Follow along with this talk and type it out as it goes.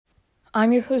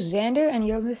I'm your host Xander, and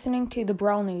you're listening to the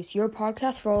Brawl News, your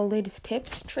podcast for all the latest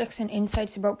tips, tricks, and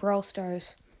insights about Brawl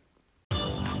Stars.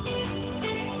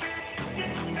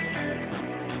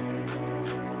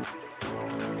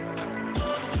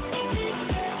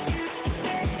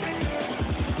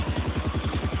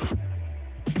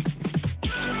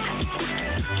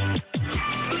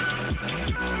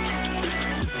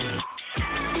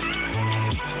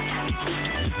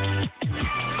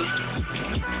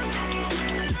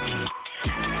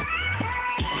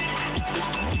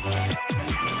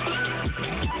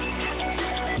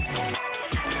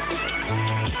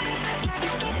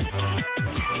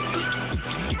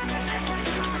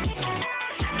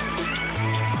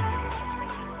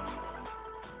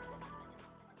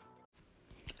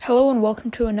 Hello and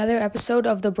welcome to another episode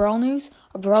of the Brawl News,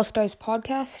 a Brawl Stars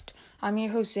podcast. I'm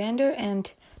your host Xander,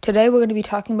 and today we're going to be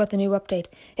talking about the new update.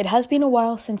 It has been a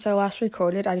while since I last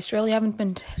recorded. I just really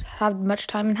haven't had much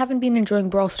time and haven't been enjoying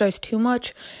Brawl Stars too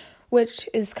much, which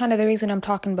is kind of the reason I'm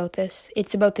talking about this.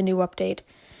 It's about the new update,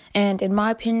 and in my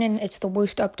opinion, it's the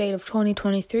worst update of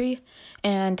 2023,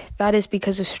 and that is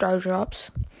because of star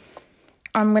drops.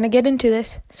 I'm going to get into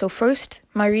this. So first,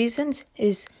 my reasons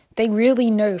is they really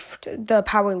nerfed the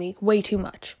Power League way too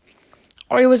much.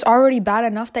 Or it was already bad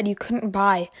enough that you couldn't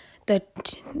buy the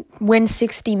win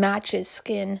 60 matches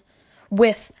skin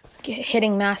with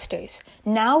hitting Masters.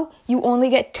 Now, you only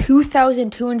get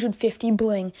 2,250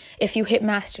 bling if you hit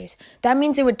Masters. That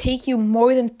means it would take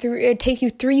you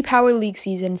three Power League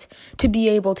seasons to be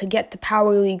able to get the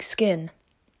Power League skin.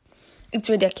 It's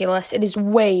ridiculous. It is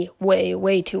way, way,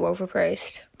 way too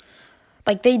overpriced.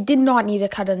 Like, they did not need to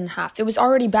cut it in half. It was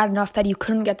already bad enough that you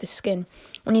couldn't get the skin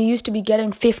when you used to be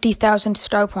getting 50,000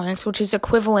 star points, which is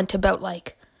equivalent to about,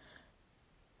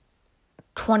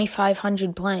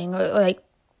 2,500 bling,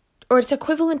 or it's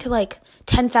equivalent to,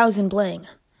 10,000 bling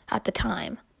at the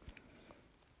time,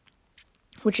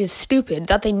 which is stupid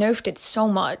that they nerfed it so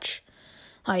much.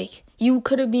 You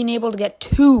could have been able to get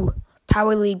 2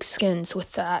 Power League skins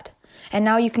with that, and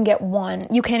now you can get 1.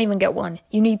 You can't even get 1.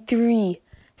 You need 3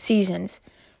 seasons.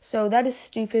 So that is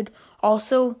stupid.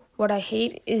 Also, what I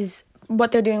hate is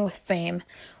what they're doing with fame.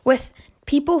 With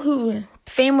people who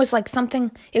fame was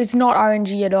something, it was not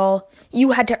RNG at all.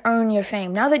 You had to earn your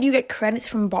fame. Now that you get credits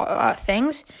from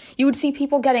things, you would see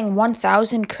people getting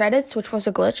 1,000 credits, which was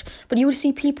a glitch, but you would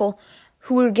see people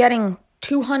who were getting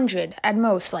 200 at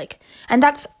most, and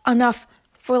that's enough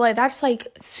for that's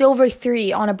silver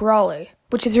 3 on a brawler,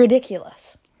 which is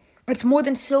ridiculous. It's more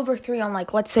than silver 3 on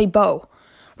let's say Bo,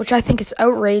 which I think is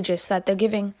outrageous that they're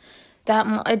giving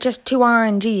that just to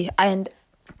RNG. And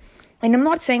I'm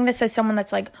not saying this as someone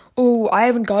that's oh, I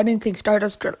haven't got anything,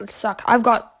 startups suck. I've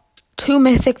got 2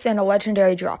 mythics and a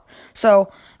legendary drop.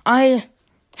 So I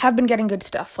have been getting good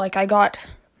stuff. I got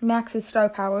Max's star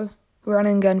power,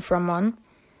 running gun from 1.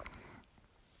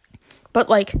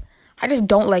 But I just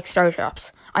don't like star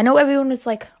drops. I know everyone is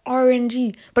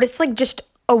RNG, but it's just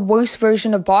a worse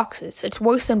version of boxes. It's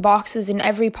worse than boxes in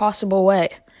every possible way.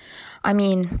 I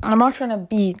mean, I'm not trying to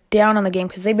be down on the game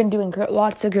because they've been doing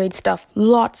lots of great stuff,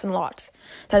 lots and lots.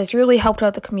 That has really helped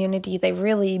out the community. They've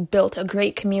really built a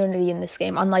great community in this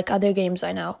game, unlike other games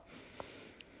I know.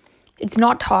 It's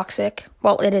not toxic.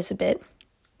 Well, it is a bit,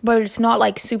 but it's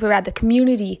not super bad. The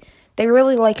community, they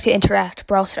really like to interact,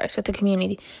 Brawl Stars, with the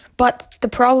community. But the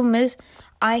problem is,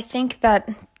 I think that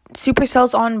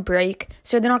Supercell's on break,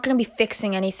 so they're not going to be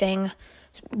fixing anything,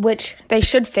 which they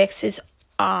should fix is,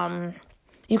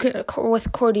 you can,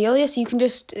 with Cordelius, you can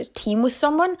just team with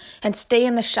someone and stay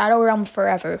in the Shadow Realm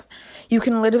forever. You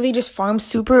can literally just farm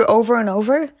super over and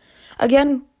over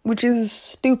again, which is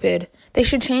stupid. They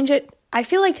should change it. I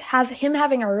feel like him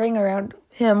having a ring around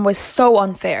him was so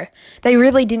unfair. They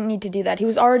really didn't need to do that. He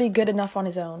was already good enough on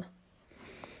his own.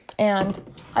 And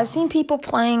I've seen people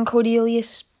playing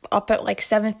Cordelius up at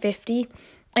 750,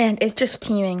 and it's just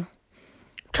teaming.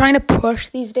 Trying to push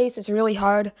these days is really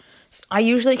hard. I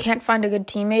usually can't find a good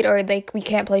teammate, or we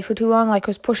can't play for too long. I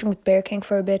was pushing with Bear King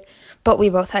for a bit, but we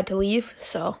both had to leave,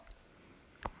 so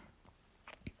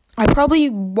I probably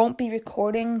won't be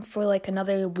recording for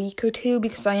another week or 2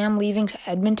 because I am leaving to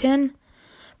Edmonton.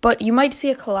 But you might see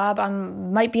a collab. I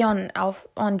might be on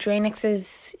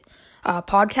Draenix's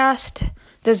podcast,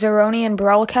 the Zeroni and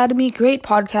Brawl Academy. Great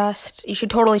podcast. You should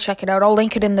totally check it out. I'll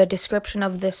link it in the description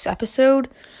of this episode.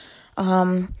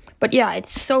 But yeah,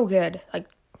 it's so good.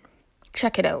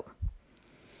 Check it out.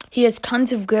 He has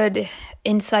tons of good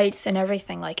insights and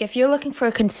everything. If you're looking for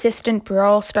a consistent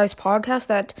Brawl Stars podcast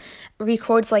that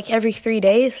records every 3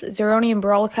 days, Zeroni and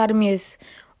Brawl Academy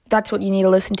that's what you need to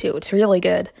listen to. It's really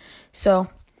good. So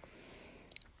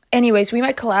Anyways, we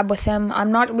might collab with him.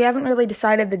 We haven't really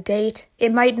decided the date.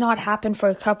 It might not happen for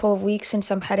a couple of weeks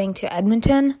since I'm heading to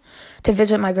Edmonton to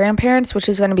visit my grandparents, which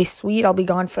is going to be sweet. I'll be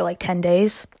gone for like 10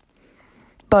 days.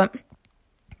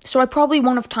 So I probably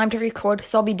won't have time to record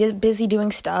because I'll be busy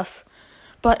doing stuff.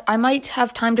 But I might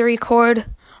have time to record.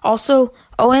 Also,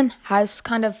 Owen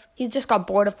he's just got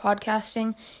bored of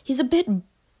podcasting. He's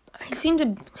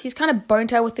kind of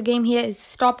burnt out with the game. He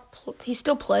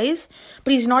still plays,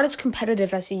 but he's not as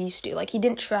competitive as he used to. Like,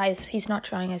 he's not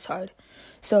trying as hard.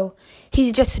 So,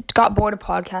 he's just got bored of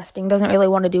podcasting, doesn't really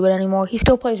want to do it anymore. He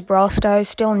still plays Brawl Stars,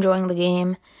 still enjoying the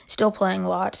game, still playing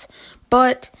lots,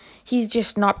 but he's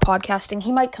just not podcasting.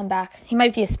 He might come back. He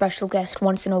might be a special guest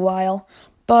once in a while,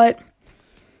 but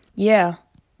yeah.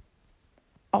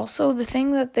 Also, the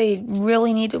thing that they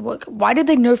really need to work... Why did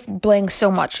they nerf Bling so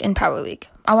much in Power League?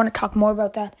 I want to talk more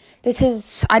about that.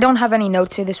 I don't have any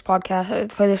notes for this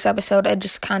podcast, for this episode. I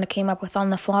just kind of came up with on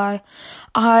the fly.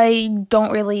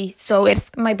 So it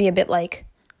might be a bit,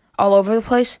 all over the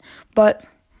place. But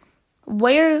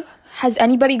where has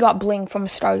anybody got Bling from a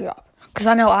star drop? Because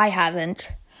I know I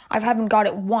haven't. I haven't got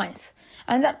it once.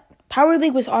 And that... Power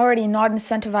League was already not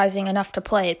incentivizing enough to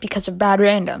play it because of bad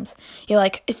randoms. You're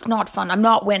like, it's not fun. I'm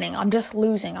not winning. I'm just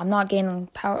losing. I'm not gaining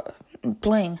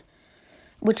bling.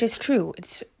 Which is true.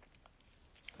 It's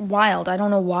wild. I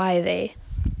don't know why they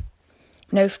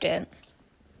nerfed it.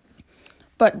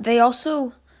 But they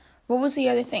also... What was the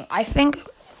other thing? I think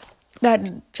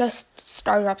that just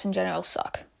star drops in general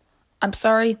suck. I'm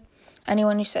sorry,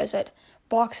 anyone who says it.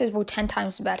 Boxes were 10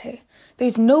 times better.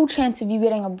 There's no chance of you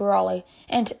getting a brawler.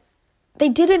 And... They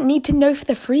didn't need to nerf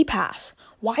the free pass.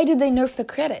 Why did they nerf the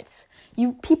credits?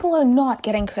 People are not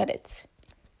getting credits.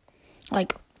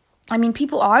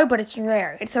 People are, but it's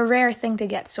rare. It's a rare thing to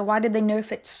get. So why did they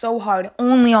nerf it so hard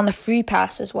only on the free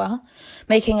pass as well?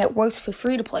 Making it worse for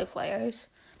free-to-play players.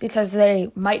 Because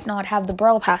they might not have the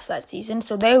Brawl Pass that season,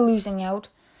 so they're losing out.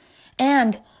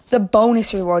 And the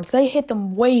bonus rewards, they hit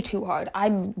them way too hard.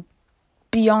 I'm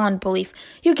beyond belief.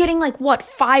 You're getting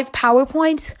 5 power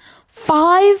points?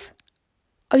 5?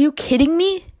 Are you kidding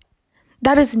me?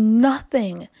 That is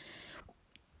nothing.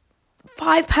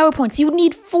 5 power points. You would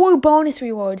need 4 bonus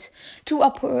rewards to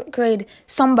upgrade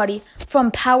somebody from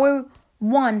power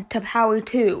 1 to power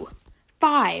 2.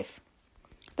 5.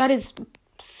 That is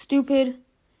stupid.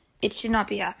 It should not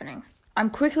be happening. I'm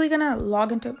quickly going to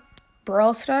log into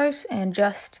Brawl Stars and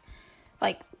just,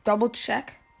 double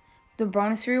check the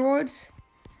bonus rewards.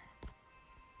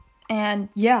 And,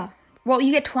 yeah. Well,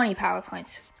 you get 20 power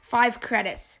points. 5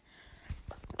 credits.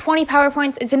 20 power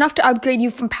points is enough to upgrade you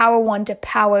from power 1 to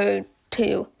power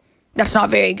 2. That's not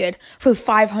very good. For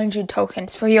 500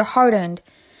 tokens for your hard-earned.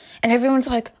 And everyone's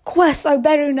like, quests are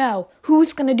better now.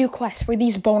 Who's going to do quests for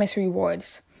these bonus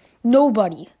rewards?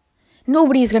 Nobody.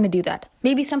 Nobody's going to do that.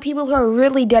 Maybe some people who are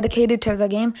really dedicated to the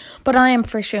game, but I am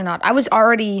for sure not. I was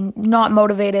already not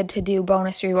motivated to do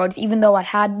bonus rewards, even though I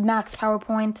had max power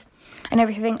points and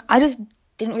everything. I just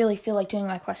didn't really feel like doing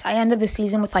my quests. I ended the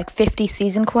season with 50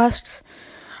 season quests.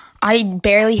 I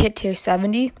barely hit tier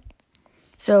 70.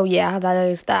 So yeah, that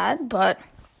is that. But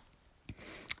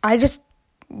I just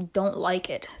don't like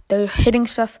it. They're hitting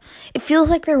stuff. It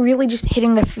feels like they're really just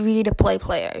hitting the free-to-play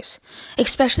players.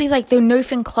 Especially they're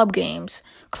nerfing club games.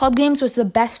 Club games was the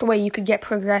best way you could get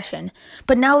progression.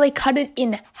 But now they cut it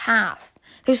in half.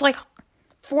 There's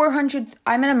 400,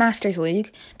 I'm in a Masters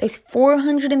League. There's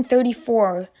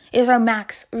 434 is our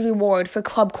max reward for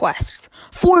club quests.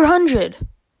 400!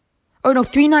 Or no,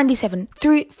 397.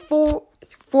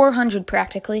 400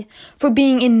 practically for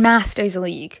being in Masters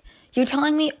League. You're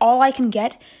telling me all I can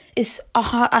get is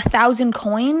 1,000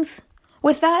 coins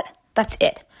with that? That's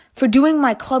it. For doing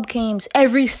my club games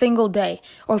every single day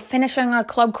or finishing a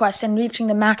club quest and reaching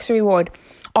the max reward,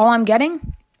 all I'm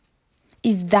getting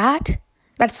is that?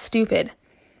 That's stupid.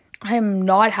 I am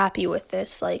not happy with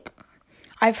this.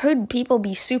 I've heard people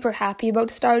be super happy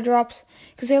about star drops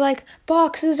because they're like,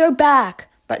 boxes are back.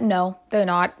 But no, they're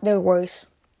not. They're worse.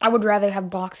 I would rather have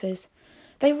boxes.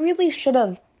 They really should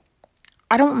have.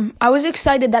 I was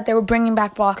excited that they were bringing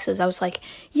back boxes. I was like,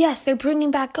 yes, they're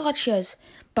bringing back gotchas.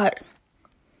 But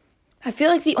I feel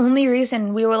like the only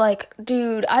reason we were like,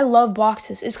 dude, I love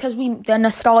boxes is because the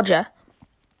nostalgia.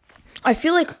 I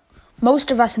feel like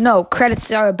most of us know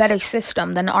credits are a better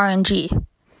system than RNG.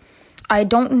 I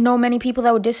don't know many people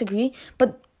that would disagree,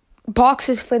 but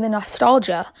boxes for the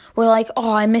nostalgia were like,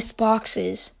 oh, I miss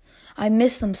boxes. I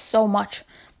miss them so much.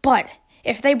 But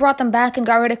if they brought them back and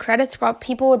got rid of credits,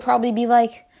 people would probably be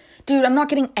like, dude, I'm not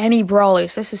getting any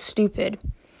brawlers. This is stupid.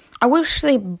 I wish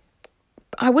they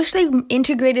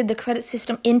integrated the credit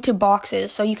system into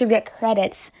boxes so you could get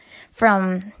credits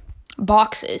from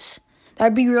boxes.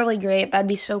 That'd be really great. That'd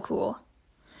be so cool.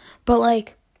 But,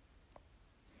 like,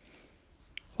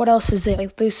 what else is there?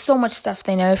 Like, there's so much stuff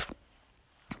they nerfed.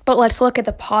 But let's look at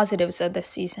the positives of this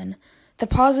season. The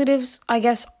positives, I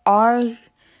guess, are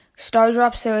Star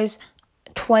Drops. There is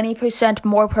 20%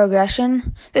 more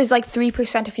progression. There's like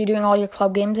 3% if you're doing all your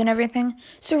club games and everything.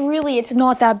 So really, it's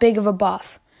not that big of a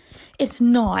buff. It's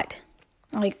not.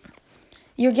 Like,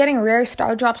 you're getting rare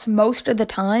Star Drops most of the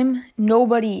time.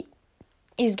 Nobody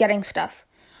is getting stuff.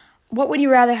 What would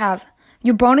you rather have?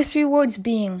 Your bonus rewards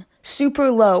being super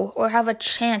low or have a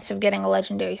chance of getting a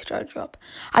legendary Star Drop?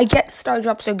 I get Star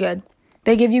Drops are good.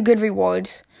 They give you good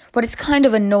rewards, but it's kind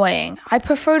of annoying. I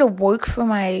prefer to work for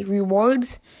my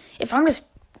rewards. If I'm just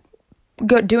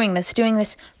doing this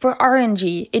for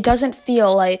RNG, it doesn't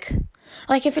feel like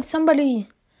if it's somebody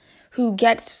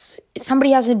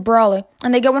has a brawler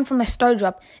and they get one from a Star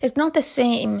Drop, it's not the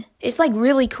same. It's like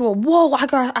really cool. Whoa,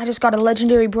 I just got a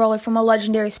legendary brawler from a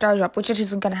legendary Star Drop, which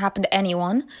isn't going to happen to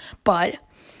anyone, but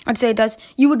I'd say it does.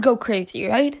 You would go crazy,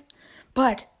 right?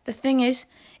 But the thing is,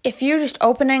 if you're just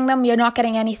opening them, you're not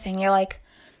getting anything. You're like,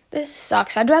 this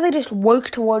sucks. I'd rather just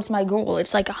work towards my goal.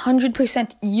 It's like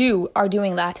 100% you are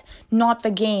doing that, not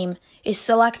the game is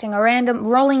selecting a random,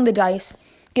 rolling the dice,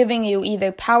 giving you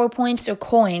either power points or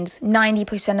coins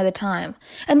 90% of the time.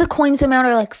 And the coins amount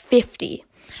are like 50.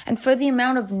 And for the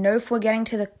amount of nerf we're getting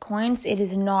to the coins, it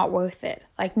is not worth it.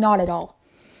 Like, not at all.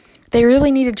 They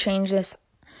really need to change this.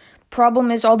 Problem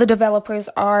is, all the developers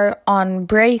are on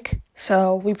break,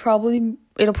 so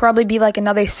it'll probably be like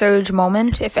another Surge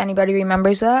moment, if anybody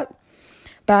remembers that.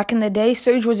 Back in the day,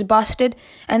 Surge was busted,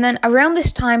 and then around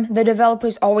this time, the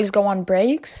developers always go on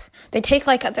breaks. They take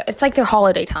it's like their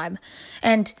holiday time.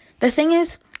 And the thing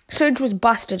is, Surge was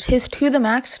busted. His to the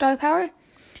max star power,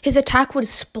 his attack would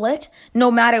split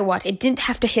no matter what. It didn't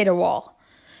have to hit a wall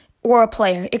or a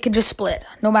player. It could just split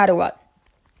no matter what.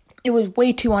 It was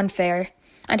way too unfair,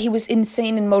 and he was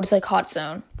insane in modes like Hot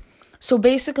Zone. So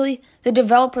basically, the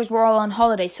developers were all on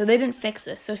holiday, so they didn't fix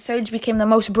this. So Surge became the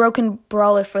most broken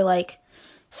brawler for like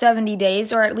 70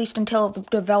 days, or at least until the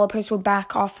developers were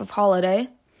back off of holiday.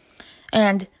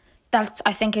 And that,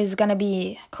 I think, is going to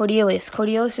be Cordelius.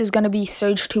 Cordelius is going to be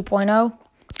Surge 2.0.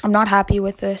 I'm not happy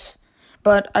with this,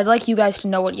 but I'd like you guys to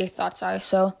know what your thoughts are.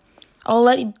 So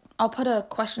I'll put a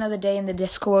question of the day in the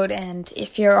Discord, and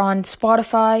if you're on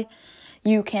Spotify,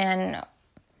 you can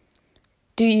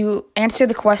answer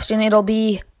the question. It'll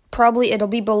be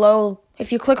below.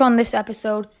 If you click on this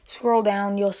episode, scroll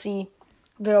down, you'll see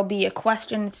there'll be a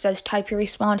question. It says type your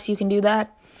response. You can do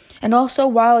that. And also,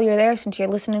 while you're there, since you're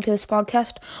listening to this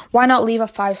podcast, why not leave a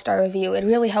 5-star review? It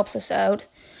really helps us out.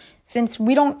 Since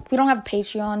we don't have a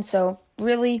Patreon, so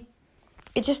really,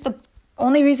 it's just the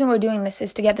only reason we're doing this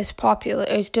is to get this popular,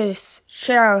 is to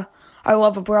share our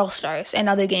love of Brawl Stars and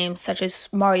other games such as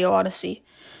Mario Odyssey.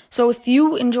 So if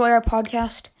you enjoy our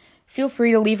podcast, feel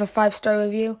free to leave a 5-star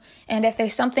review. And if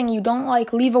there's something you don't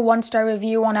like, leave a 1-star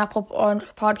review on Apple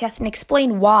Podcast and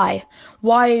explain why.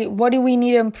 What do we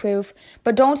need to improve?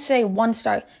 But don't say 1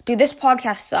 star. Dude, this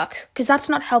podcast sucks. Because that's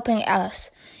not helping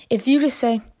us. If you just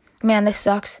say, man, this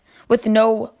sucks, with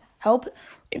no help,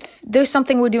 if there's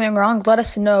something we're doing wrong, let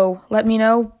us know. Let me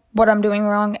know what I'm doing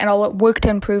wrong, and I'll work to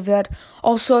improve that.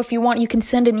 Also, if you want, you can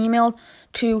send an email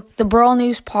to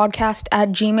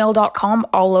thebrawlnewspodcast@gmail.com,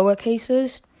 all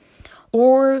lowercases.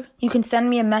 Or you can send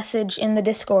me a message in the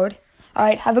Discord.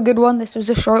 Alright, have a good one. This was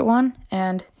a short one,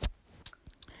 and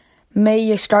may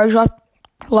your Star Drop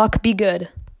luck be good.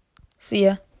 See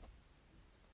ya.